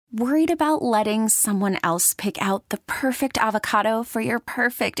Worried about letting someone else pick out the perfect avocado for your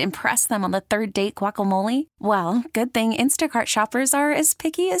perfect impress them on the third date guacamole? Well, good thing Instacart shoppers are as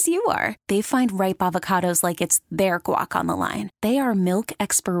picky as you are. They find ripe avocados like it's their guac on the line. They are milk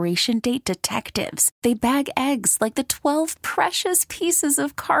expiration date detectives. They bag eggs like the 12 precious pieces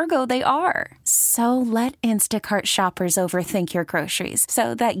of cargo they are. So let Instacart shoppers overthink your groceries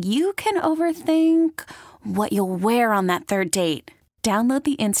so that you can overthink what you'll wear on that third date. Download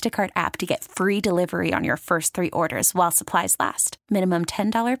the Instacart app to get free delivery on your first 3 orders while supplies last. Minimum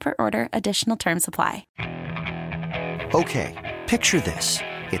 $10 per order. Additional terms apply. Okay, picture this.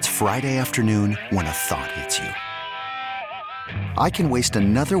 It's Friday afternoon when a thought hits you. I can waste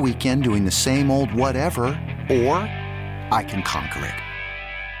another weekend doing the same old whatever, or I can conquer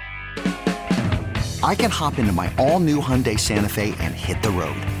it. I can hop into my all-new Hyundai Santa Fe and hit the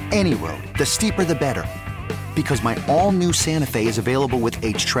road. Any road. The steeper, the better. Because my all-new Santa Fe is available with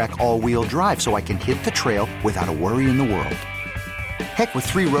H-Track all-wheel drive, so I can hit the trail without a worry in the world. Heck, with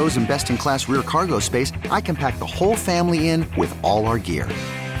 3 rows and best-in-class rear cargo space, I can pack the whole family in with all our gear.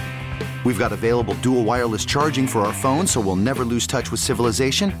 We've got available dual wireless charging for our phones, so we'll never lose touch with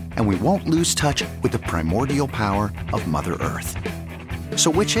civilization, and we won't lose touch with the primordial power of Mother Earth.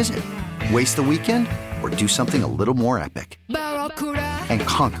 So which is it? Waste the weekend or do something a little more epic? And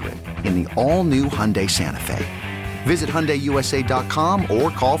conquer it in the all-new Hyundai Santa Fe. Visit HyundaiUSA.com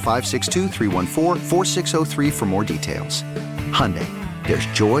or call 562-314-4603 for more details. Hyundai, there's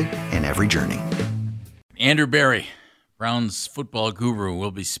joy in every journey. Andrew Berry, Browns football guru,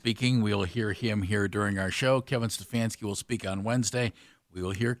 will be speaking. We'll hear him here during our show. Kevin Stefanski will speak on Wednesday. We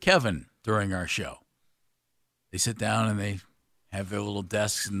will hear Kevin during our show. They sit down and they have their little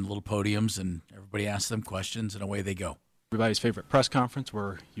desks and little podiums, and everybody asks them questions, and away they go. Everybody's favorite press conference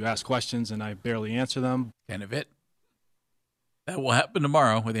where you ask questions and I barely answer them. Kind of it. That will happen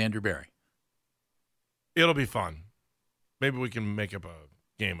tomorrow with Andrew Berry. It'll be fun. Maybe we can make up a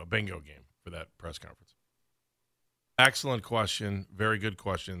bingo game for that press conference. Excellent question. Very good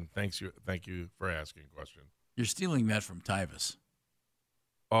question. Thank you for asking a question. You're stealing that from Tyvus.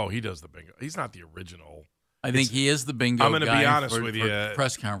 Oh, he does the bingo. He's not the original. I think he is the bingo guy. I'm going to be honest with you.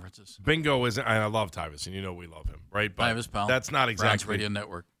 Press conferences. Bingo is, and I love Tyvus, and you know we love him, right? But Tyvus, pal. that's not exactly. Browns Radio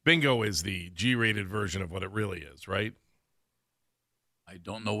Network. Bingo is the G-rated version of what it really is, right? I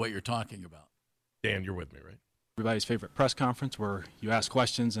don't know what you're talking about. Dan, you're with me, right? Everybody's favorite press conference where you ask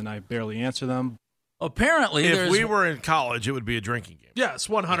questions and I barely answer them. Apparently, if we were in college, it would be a drinking game. Yes,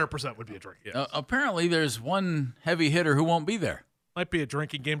 100% would be a drinking game. Apparently, there's one heavy hitter who won't be there. Might be a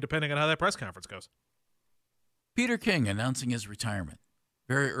drinking game depending on how that press conference goes. Peter King announcing his retirement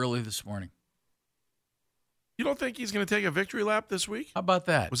very early this morning. You don't think he's going to take a victory lap this week? How about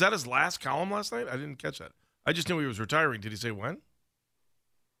that? Was that his last column last night? I didn't catch that. I just knew he was retiring. Did he say when?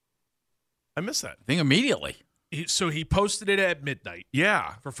 I missed that. I think immediately. So he posted it at midnight.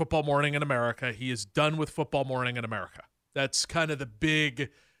 Yeah. For Football Morning in America. He is done with Football Morning in America. That's kind of the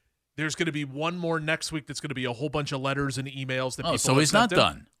big. There's going to be one more next week that's going to be a whole bunch of letters and emails that people so he's not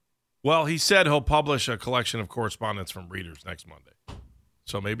done. Well, he said he'll publish a collection of correspondence from readers next Monday.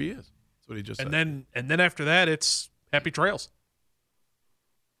 So maybe he is. That's what he just said. And then after that, it's happy trails.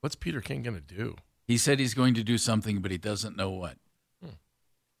 What's Peter King going to do? He said he's going to do something, but he doesn't know what.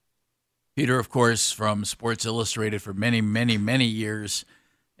 Peter, of course, from Sports Illustrated for many, many, many years,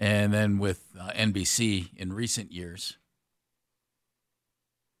 and then with NBC in recent years.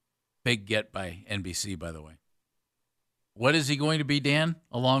 Big get by NBC, by the way. What is he going to be, Dan,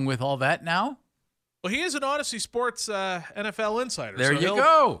 along with all that now? Well, he is an Odyssey Sports NFL insider. There you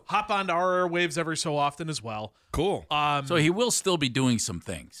go. Hop onto our airwaves every so often as well. Cool. So he will still be doing some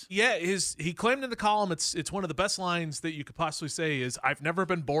things. Yeah, he claimed in the column it's one of the best lines that you could possibly say is, "I've never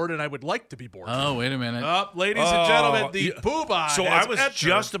been bored and I would like to be bored." Oh, wait a minute. Ladies and gentlemen, the Poobah. So I was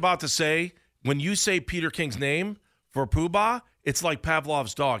just about to say, when you say Peter King's name for Poobah, it's like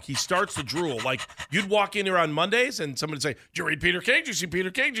Pavlov's dog. He starts to drool. Like, you'd walk in here on Mondays and somebody would say, "Did you read Peter King? Did you see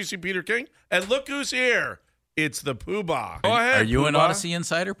Peter King? Did you see Peter King?" And look who's here. It's the Poobah. Go ahead, Are you Poobah. an Odyssey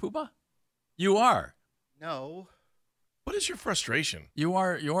insider, Poobah? You are. No. What is your frustration? You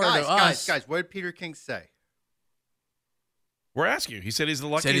are to us. Guys, what did Peter King say? We're asking you. He said he's the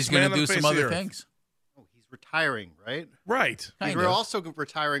luckiest Said he's man going on to the do face some of the other earth. things. Oh, he's retiring, right? Right. He's also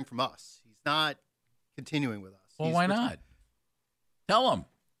retiring from us. He's not continuing with us. Well, why not? Tell him.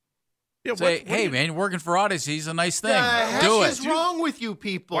 Yeah, Say, hey, man, you're working for Odyssey is a nice thing. What do the it. heck is wrong with you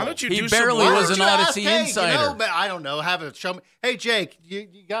people? Why don't you He do barely some was work? an Odyssey insider. I don't know. Have it show me. Hey, Jake, you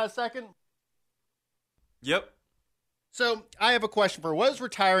got a second? Yep. So I have a question for. What does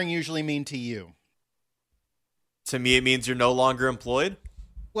retiring usually mean to you? To me, it means you're no longer employed.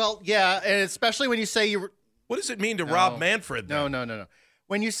 Well, yeah, and especially when you say you were. What does it mean to Rob Manfred? Then? No.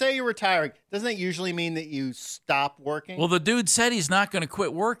 When you say you're retiring, doesn't that usually mean that you stop working? Well, the dude said he's not going to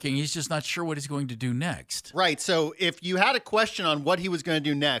quit working. He's just not sure what he's going to do next. Right. So if you had a question on what he was going to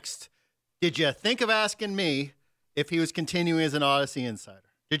do next, did you think of asking me if he was continuing as an Odyssey insider?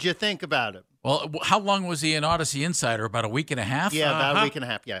 Did you think about it? Well, how long was he an Odyssey insider? About a week and a half? Yeah, about a week and a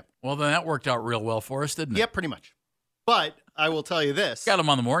half, yeah. Well, then that worked out real well for us, didn't it? Yeah, pretty much. But I will tell you this. Got him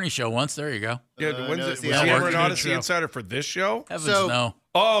on the morning show once. There you go. Yeah, was he that ever worked? an Odyssey insider for this show? Heavens no.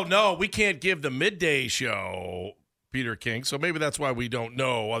 Oh, no, we can't give the midday show Peter King, so maybe that's why we don't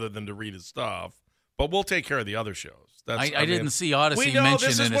know other than to read his stuff. But we'll take care of the other shows. I didn't see Odyssey we know mentioned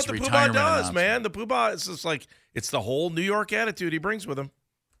this is in what his the retirement Poobah does, announcement. man. The Poobah is just like, it's the whole New York attitude he brings with him.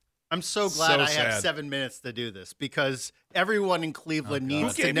 I'm so glad So I have sad. 7 minutes to do this because everyone in Cleveland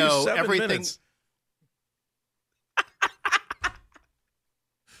needs Who to gave know you 7 everything. minutes?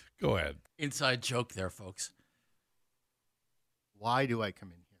 Go ahead. Inside joke there, folks. Why do I come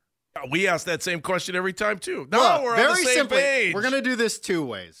in here? We ask that same question every time, too. No, Look, we're very on the same simply, page. we're going to do this 2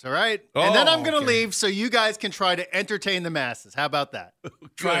 ways, all right? And then I'm going to okay. leave so you guys can try to entertain the masses. How about that?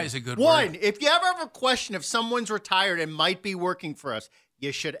 Try is a good One, word. if you ever have a question if someone's retired and might be working for us,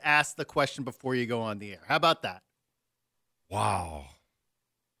 you should ask the question before you go on the air. How about that? Wow.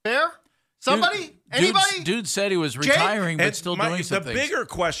 Fair? Somebody? Anybody? Dude said he was retiring but And still doing some the things. bigger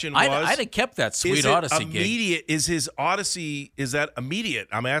question was, I'd have kept that sweet is it Odyssey gig. immediate? Is his Odyssey, is that immediate?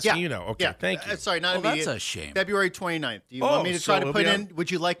 I'm asking you now. Okay, Yeah. thank you. Sorry, not Well, immediate. that's a shame. February 29th. Do you want me to try to he'll put be in? on-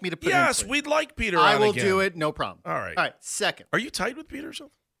 Would you like me to put in? Yes, please? we'd like Peter I on will again. do it. No problem. All right. All right. Second. Are you tight with Peter or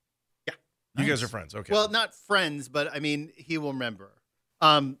something? Yeah. You guys are friends. Okay. Well, not friends, but I mean, he will remember.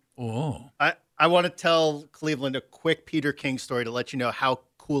 Oh. I want to tell Cleveland a quick Peter King story to let you know how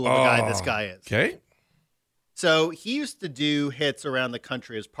cool of a guy this guy is. Okay. So he used to do hits around the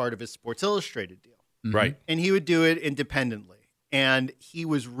country as part of his Sports Illustrated deal. Right. And he would do it independently. And he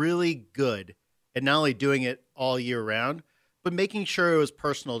was really good at not only doing it all year round, but making sure it was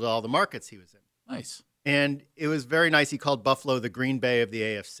personal to all the markets he was in. Nice. And it was very nice. He called Buffalo the Green Bay of the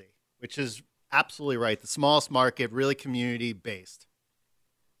AFC, which is absolutely right. The smallest market, really community-based.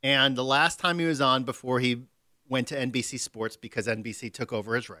 And the last time he was on before he went to NBC Sports because NBC took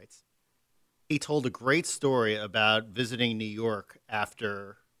over his rights, he told a great story about visiting New York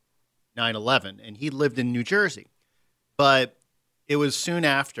after 9/11. And he lived in New Jersey. But it was soon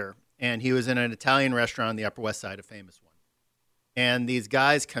after, and he was in an Italian restaurant on the Upper West Side, a famous one. And these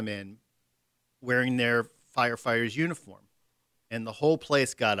guys come in wearing their firefighters' uniform. And the whole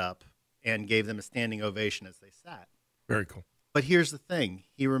place got up and gave them a standing ovation as they sat. Very cool. But here's the thing.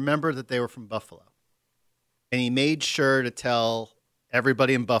 He remembered that they were from Buffalo. And he made sure to tell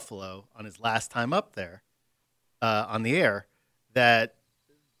everybody in Buffalo on his last time up there on the air that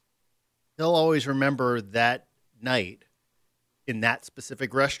he'll always remember that night in that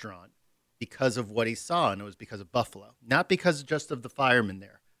specific restaurant because of what he saw, and it was because of Buffalo. Not because just of the firemen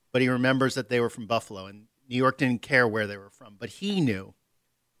there, but he remembers that they were from Buffalo, and New York didn't care where they were from, but he knew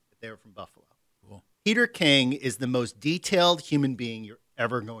that they were from Buffalo. Cool. Peter King is the most detailed human being you're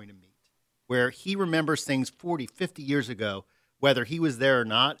ever going to meet, where he remembers things 40, 50 years ago, whether he was there or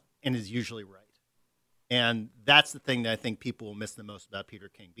not, and is usually right. And that's the thing that I think people will miss the most about Peter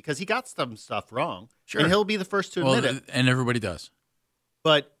King, because he got some stuff wrong, Sure. and he'll be the first to admit it. And everybody does.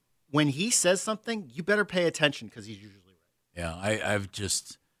 But when he says something, you better pay attention because he's usually right. Yeah, I've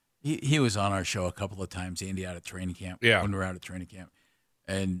just he was on our show a couple of times, Andy, out at training camp. Yeah. When we were out at training camp.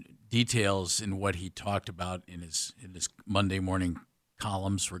 And details in what he talked about in his Monday morning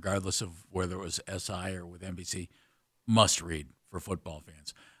columns, regardless of whether it was SI or with NBC, must read for football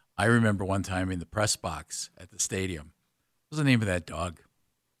fans. I remember one time in the press box at the stadium. What was the name of that dog?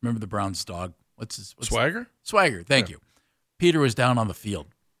 Remember the Browns dog? What's Swagger? Swagger, thank you. Peter was down on the field.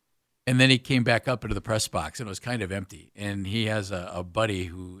 And then he came back up into the press box, and it was kind of empty. And he has a buddy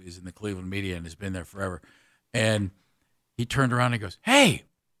who is in the Cleveland media and has been there forever. And he turned around and goes, "Hey,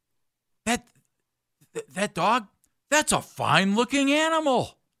 that dog, that's a fine-looking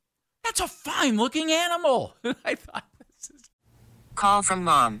animal. That's a fine-looking animal." I thought, this is... Call from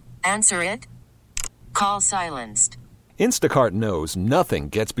mom. Answer it. Call silenced. Instacart knows nothing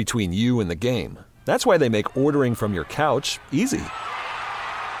gets between you and the game. That's why they make ordering from your couch easy.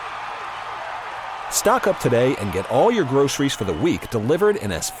 Stock up today and get all your groceries for the week delivered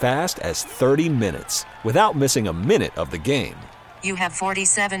in as fast as 30 minutes without missing a minute of the game. You have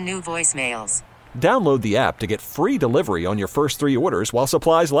 47 new voicemails. Download the app to get free delivery on your first 3 orders while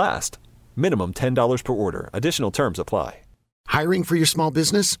supplies last. Minimum $10 per order. Additional terms apply. Hiring for your small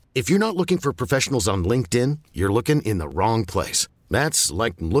business? If you're not looking for professionals on LinkedIn, you're looking in the wrong place. That's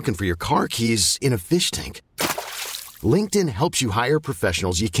like looking for your car keys in a fish tank. LinkedIn helps you hire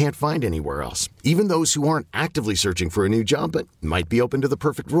professionals you can't find anywhere else, even those who aren't actively searching for a new job but might be open to the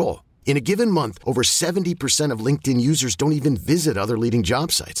perfect role. In a given month, over 70% of LinkedIn users don't even visit other leading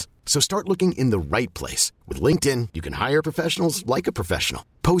job sites. So start looking in the right place. With LinkedIn, you can hire professionals like a professional.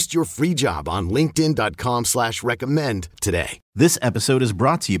 Post your free job on linkedin.com/recommend today. This episode is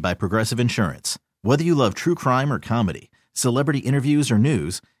brought to you by Progressive Insurance. Whether you love true crime or comedy, celebrity interviews or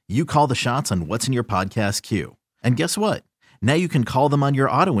news, you call the shots on what's in your podcast queue. And guess what? Now you can call them on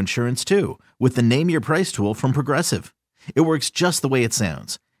your auto insurance too with the Name Your Price tool from Progressive. It works just the way it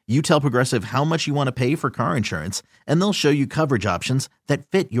sounds. You tell Progressive how much you want to pay for car insurance, and they'll show you coverage options that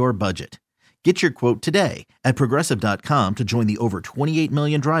fit your budget. Get your quote today at Progressive.com to join the over 28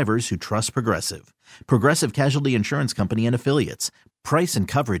 million drivers who trust Progressive. Progressive Casualty Insurance Company and Affiliates. Price and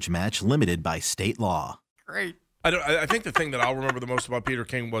coverage match limited by state law. Great. I think the thing that I'll remember the most about Peter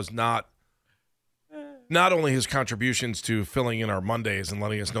King was not only his contributions to filling in our Mondays and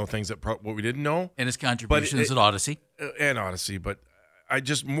letting us know things that what we didn't know. And his contributions at Odyssey. But I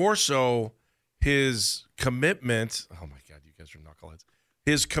just more so his commitment. Oh my God, you guys are knuckleheads.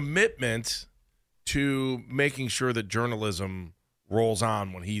 His commitment to making sure that journalism rolls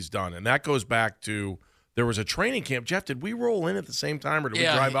on when he's done, and that goes back to there was a training camp. Jeff, did we roll in at the same time, or did we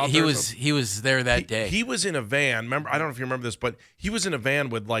drive out there? He was there that day. He was in a van. Remember, I don't know if you remember this, but he was in a van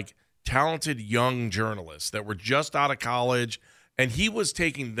with like talented young journalists that were just out of college, and he was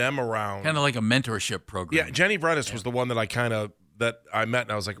taking them around, kind of like a mentorship program. Yeah, Jenny Brennis was the one that I met,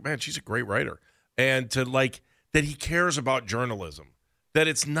 and I was like, man, she's a great writer. And to like that he cares about journalism, that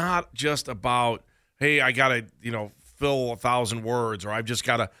it's not just about, hey, I gotta, fill 1,000 words, or I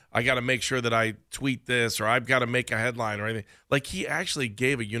gotta make sure that I tweet this, or I've got to make a headline or anything. Like he actually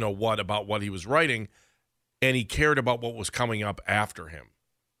gave a what about what he was writing, and he cared about what was coming up after him.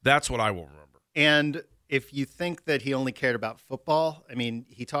 That's what I will remember. And if you think that he only cared about football, I mean,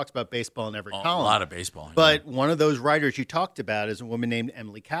 he talks about baseball in every column. A lot of baseball. But one of those writers you talked about is a woman named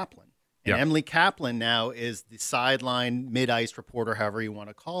Emily Kaplan. And Emily Kaplan now is the sideline mid-ice reporter, however you want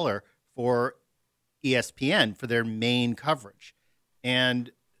to call her, for ESPN for their main coverage.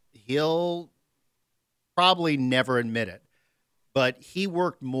 And he'll probably never admit it, but he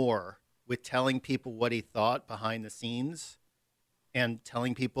worked more with telling people what he thought behind the scenes and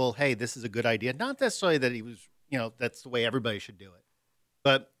telling people, hey, this is a good idea. Not necessarily that he was, that's the way everybody should do it,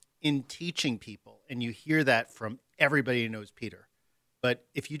 but in teaching people. And you hear that from everybody who knows Peter. But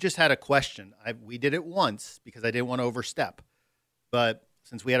if you just had a question, we did it once because I didn't want to overstep. But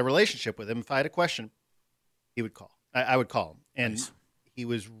since we had a relationship with him, if I had a question, he would call. I would call him. And he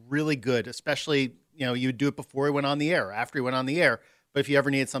was really good, especially, you would do it before he went on the air, or after he went on the air. But if you ever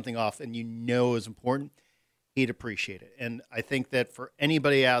needed something off and it was important, he'd appreciate it. And I think that for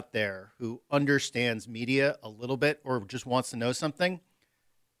anybody out there who understands media a little bit or just wants to know something,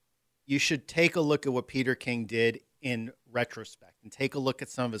 you should take a look at what Peter King did in retrospect and take a look at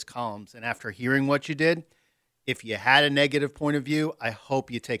some of his columns. And after hearing what you did, if you had a negative point of view, I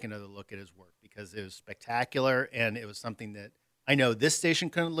hope you take another look at his work because it was spectacular and it was something that I know this station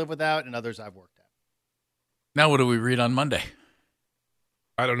couldn't live without and others I've worked at. Now, what do we read on Monday?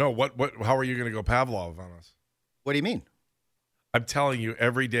 I don't know. How are you going to go Pavlov on us? What do you mean? I'm telling you,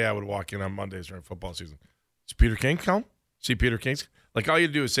 every day I would walk in on Mondays during football season. Does Peter King come? See Peter King's? Like, all you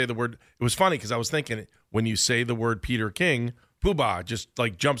do is say the word. It was funny because I was thinking when you say the word Peter King, Poobah just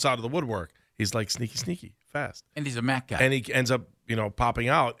like jumps out of the woodwork. He's like sneaky, fast. And he's a Mac guy. And he ends up, popping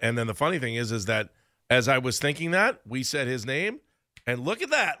out. And then the funny thing is that as I was thinking that, we said his name. And look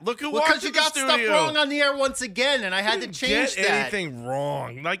at that. Look who walked in the studio. Because you got stuff wrong on the air once again, and I had to change get that. anything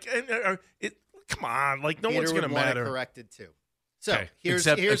wrong. Like, come on. Like, no Peter one's going to matter. Corrected, too. So, okay. here's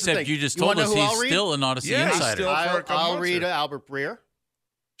the thing. Except you just told us he's still an Odyssey insider. I'll read Albert Breer.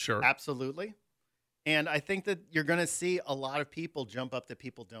 Sure. Absolutely. And I think that you're going to see a lot of people jump up that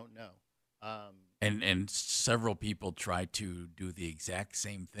people don't know. And several people try to do the exact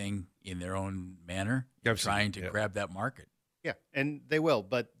same thing in their own manner, trying to grab that market. Yeah, and they will,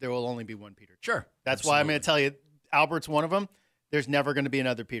 but there will only be one Peter King. Sure. That's why I'm going to tell you, Albert's one of them. There's never going to be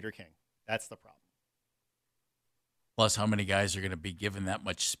another Peter King. That's the problem. Plus, how many guys are going to be given that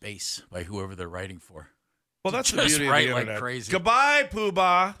much space by whoever they're writing for? Well, that's the beauty of the internet. Like crazy. Goodbye,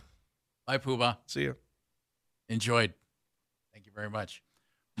 Poobah. Bye, Poobah. See you. Enjoyed. Thank you very much.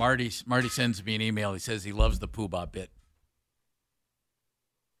 Marty sends me an email. He says he loves the Poobah bit.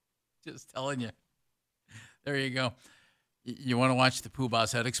 Just telling you. There you go. You want to watch the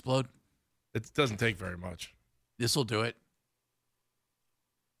Poobah's head explode? It doesn't take very much. This will do it.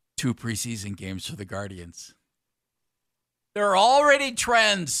 2 preseason games for the Guardians. There are already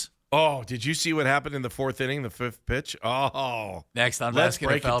trends. Oh, did you see what happened in the fourth inning, the fifth pitch? Oh. Next on Let's Baskin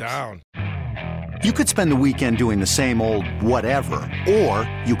break Phelps. it down. You could spend the weekend doing the same old whatever, or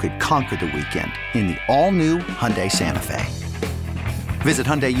you could conquer the weekend in the all-new Hyundai Santa Fe. Visit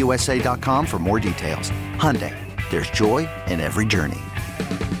HyundaiUSA.com for more details. Hyundai, there's joy in every journey.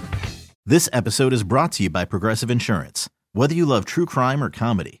 This episode is brought to you by Progressive Insurance. Whether you love true crime or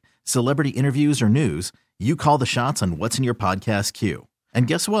comedy, celebrity interviews or news, you call the shots on what's in your podcast queue. And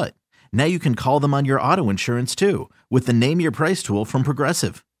guess what? Now you can call them on your auto insurance too with the Name Your Price tool from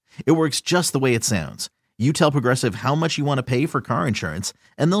Progressive. It works just the way it sounds. You tell Progressive how much you want to pay for car insurance,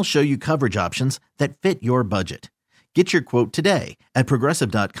 and they'll show you coverage options that fit your budget. Get your quote today at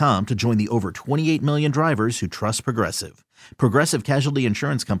Progressive.com to join the over 28 million drivers who trust Progressive. Progressive Casualty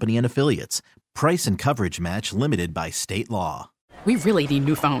Insurance Company and Affiliates. Price and coverage match limited by state law. We really need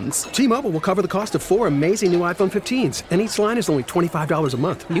new phones. T-Mobile will cover the cost of 4 amazing new iPhone 15s, and each line is only $25 a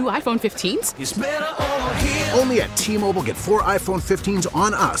month. New iPhone 15s? It's better over here. Only at T-Mobile, get 4 iPhone 15s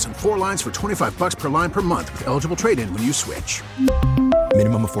on us and 4 lines for $25 per line per month with eligible trade-in when you switch.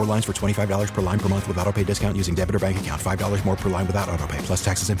 Minimum of 4 lines for $25 per line per month with autopay discount using debit or bank account. $5 more per line without autopay, plus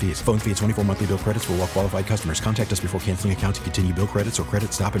taxes and fees. Phone fee at 24 monthly bill credits for well-qualified customers. Contact us before canceling account to continue bill credits or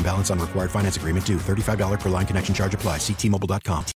credit stop and balance on required finance agreement due. $35 per line connection charge applies. See T-Mobile.com.